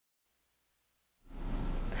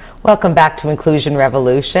Welcome back to Inclusion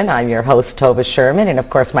Revolution. I'm your host, Tova Sherman, and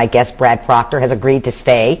of course my guest, Brad Proctor, has agreed to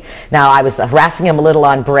stay. Now, I was harassing him a little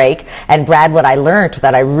on break, and Brad, what I learned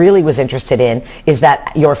that I really was interested in is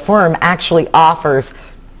that your firm actually offers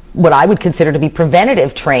what I would consider to be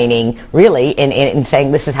preventative training, really, in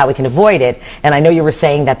saying this is how we can avoid it. And I know you were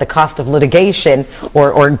saying that the cost of litigation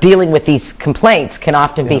or dealing with these complaints can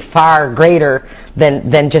often be far greater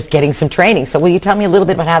than just getting some training. So will you tell me a little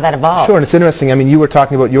bit about how that evolved? Sure, and it's interesting. I mean, you were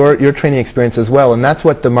talking about your training experience as well, and that's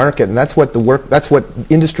what the market and that's what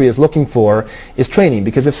industry is looking for, is training.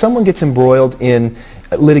 Because if someone gets embroiled in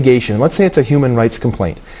litigation, let's say it's a human rights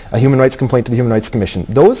complaint to the Human Rights Commission,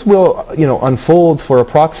 those will unfold for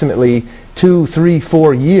approximately 2, 3,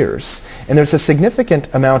 4 years, and there's a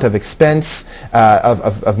significant amount of expense,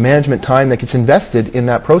 of management time that gets invested in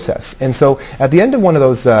that process. And so at the end of one of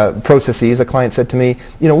those processes, a client said to me,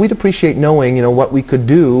 we'd appreciate knowing what we could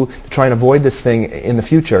do to try and avoid this thing in the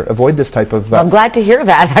future, avoid this type of I'm glad to hear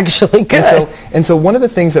that, actually. Good. And so one of the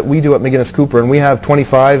things that we do at McInnes Cooper, and we have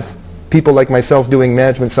 25 people like myself doing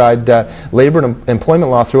management side labor and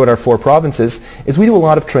employment law throughout our 4 provinces, is we do a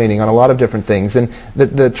lot of training on a lot of different things. And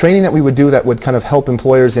the training that we would do that would kind of help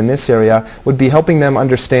employers in this area would be helping them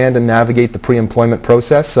understand and navigate the pre-employment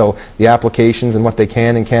process, so the applications and what they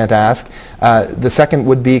can and can't ask. The second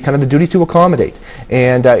would be kind of the duty to accommodate.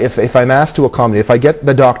 And if I'm asked to accommodate, if I get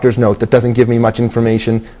the doctor's note that doesn't give me much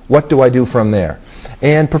information, what do I do from there?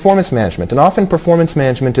 And performance management. And often performance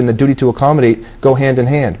management and the duty to accommodate go hand in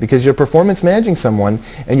hand, because you're performance managing someone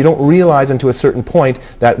and you don't realize until a certain point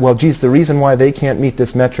that, well, geez, the reason why they can't meet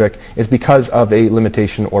this metric is because of a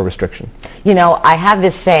limitation or restriction. I have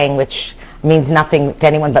this saying which means nothing to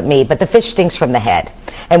anyone but me, but the fish stinks from the head.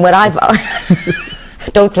 And what I've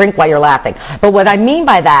don't drink while you're laughing. But what I mean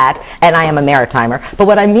by that, and I am a maritimer, but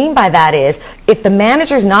what I mean by that is if the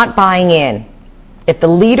manager's not buying in, if the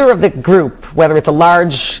leader of the group, whether it's a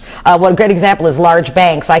large, a great example is large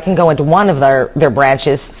banks, I can go into one of their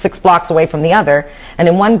branches 6 blocks away from the other, and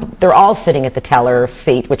in one they're all sitting at the teller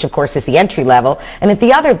seat, which of course is the entry level, and at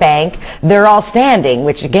the other bank they're all standing,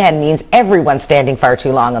 which again means everyone's standing far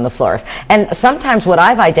too long on the floors. And sometimes what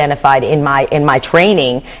I've identified in my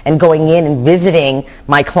training and going in and visiting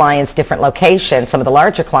my clients' different locations, some of the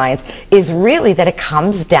larger clients, is really that it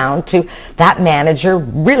comes down to that manager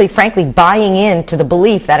really frankly buying into the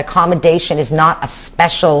belief that accommodation is not a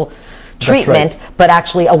special treatment, but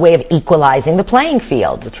actually a way of equalizing the playing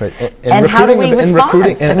field. That's right. And how do we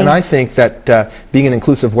respond? And I think that being an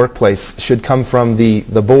inclusive workplace should come from the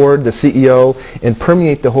board, the CEO, and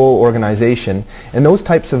permeate the whole organization. And those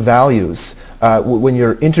types of values, when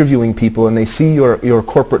you're interviewing people and they see your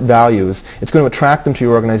corporate values, it's going to attract them to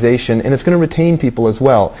your organization, and it's going to retain people as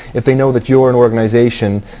well if they know that you're an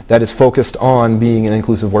organization that is focused on being an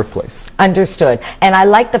inclusive workplace. Understood. And I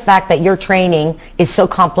like the fact that your training is so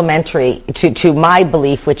complementary to my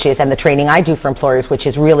belief, which is, and the training I do for employers, which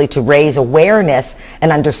is really to raise awareness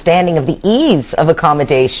and understanding of the ease of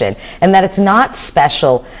accommodation, and that it's not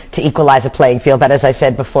special to equalize a playing field, but as I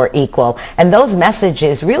said before, equal. And those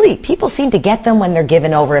messages, really, people seem to get them when they're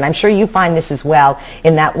given over, and I'm sure you find this as well,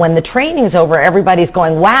 in that when the training's over, everybody's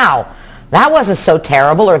going, wow, that wasn't so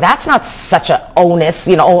terrible, or that's not such a onus,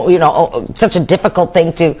 such a difficult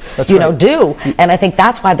thing to, do. And I think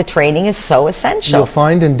that's why the training is so essential. You'll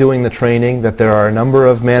find in doing the training that there are a number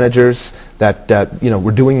of managers that,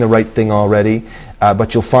 we're doing the right thing already,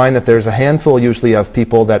 but you'll find that there's a handful usually of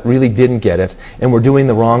people that really didn't get it and were doing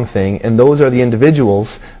the wrong thing, and those are the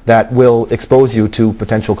individuals that will expose you to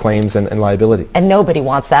potential claims and liability. And nobody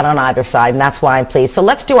wants that on either side, and that's why I'm pleased. So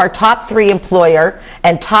let's do our top 3 employer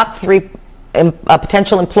and top 3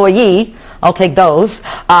 potential employee, I'll take those,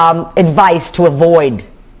 advice to avoid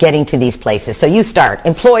getting to these places. So you start.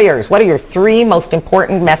 Employers, what are your 3 most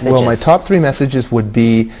important messages? Well, my top 3 messages would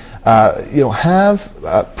be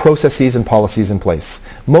have processes and policies in place.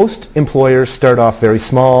 Most employers start off very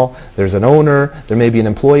small. There's an owner, there may be an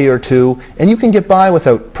employee or 2, and you can get by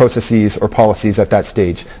without processes or policies at that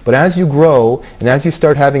stage. But as you grow and as you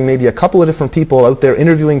start having maybe a couple of different people out there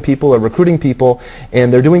interviewing people or recruiting people,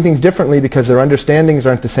 and they're doing things differently because their understandings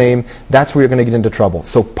aren't the same, that's where you're going to get into trouble.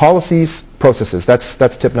 So policies, processes,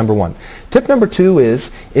 that's tip number 1. Tip number 2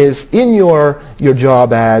 is in your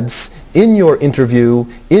job ads, in your interview,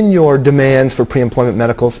 in your demands for pre-employment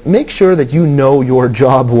medicals, make sure that you know your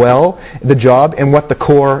job well, the job, and what the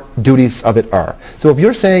core duties of it are. So if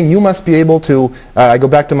you're saying you must be able to, I go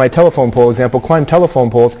back to my telephone pole example, climb telephone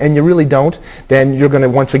poles, and you really don't, then you're going to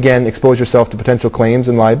once again expose yourself to potential claims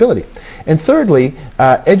and liability. And thirdly,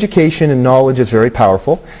 education and knowledge is very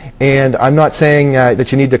powerful. And I'm not saying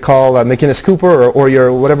that you need to call McInnes Cooper or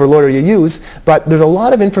your whatever lawyer you use, but there's a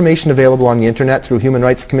lot of information available on the internet through human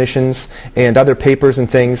rights commissions and other papers and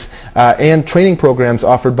things, and training programs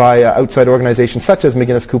offered by outside organizations such as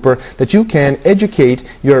McInnes Cooper, that you can educate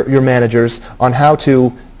your managers on how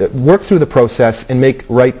to work through the process and make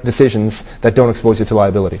right decisions that don't expose you to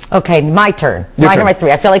liability. Okay, my turn. My 3.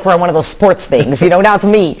 I feel like we're on one of those sports things, you know, now it's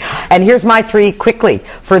me. And here's my 3 quickly.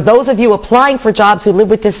 For those of you applying for jobs who live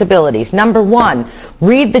with disabilities, number 1,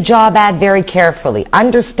 read the job ad very carefully.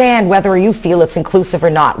 Understand whether you feel it's inclusive or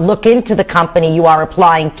not. Look into the company you are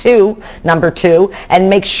applying to, number 2, and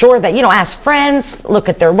make sure that, you know, ask friends, look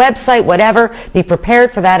at their website, whatever. Be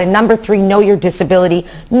prepared for that. And number 3, know your disability,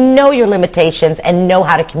 know your limitations, and know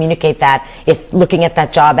how to communicate that if looking at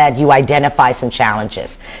that job ad you identify some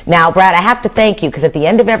challenges. Now, Brad, I have to thank you because at the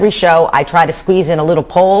end of every show I try to squeeze in a little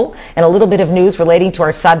poll and a little bit of news relating to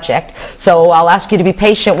our subject. So I'll ask you to be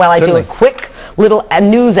patient while I do a quick little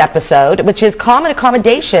news episode, which is common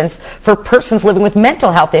accommodations for persons living with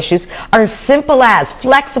mental health issues are as simple as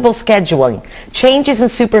flexible scheduling, changes in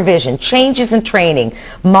supervision, changes in training,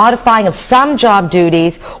 modifying of some job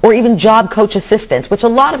duties, or even job coach assistance, which a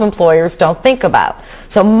lot of employers don't think about.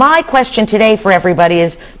 So my question today for everybody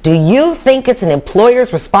is, do you think it's an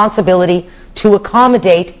employer's responsibility to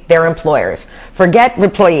accommodate their employers? Forget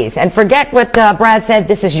employees and forget what Brad said.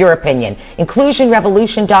 This is your opinion.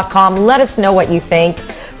 InclusionRevolution.com. Let us know what you think.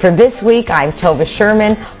 For this week, I'm Tova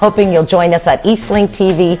Sherman, hoping you'll join us at Eastlink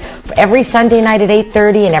TV every Sunday night at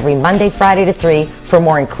 8:30 and every Monday, Friday to 3 for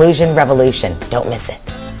more Inclusion Revolution. Don't miss it.